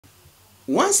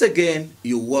Once again,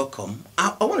 you're welcome.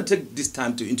 I want to take this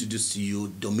time to introduce to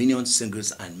you Dominion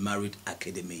Singles and Married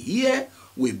Academy. Here,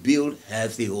 we build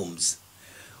healthy homes.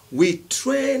 We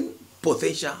train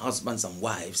potential husbands and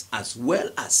wives as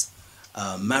well as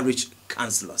marriage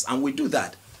counselors. And we do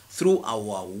that through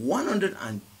our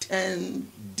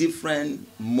 110 different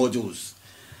modules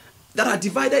that are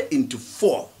divided into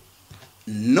four.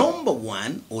 Number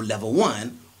one, or level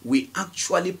one, we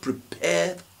actually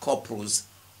prepare couples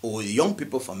or young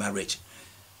people for marriage.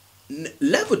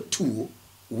 Level two,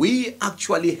 we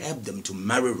actually help them to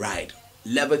marry right.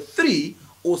 Level three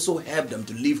also help them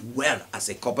to live well as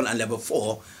a couple, and level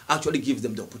four actually gives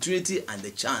them the opportunity and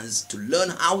the chance to learn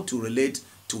how to relate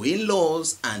to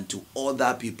in-laws and to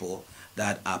other people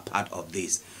that are part of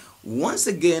this. Once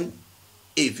again,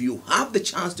 if you have the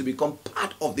chance to become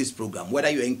part of this program, whether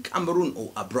you're in Cameroon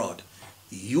or abroad,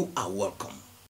 you are welcome.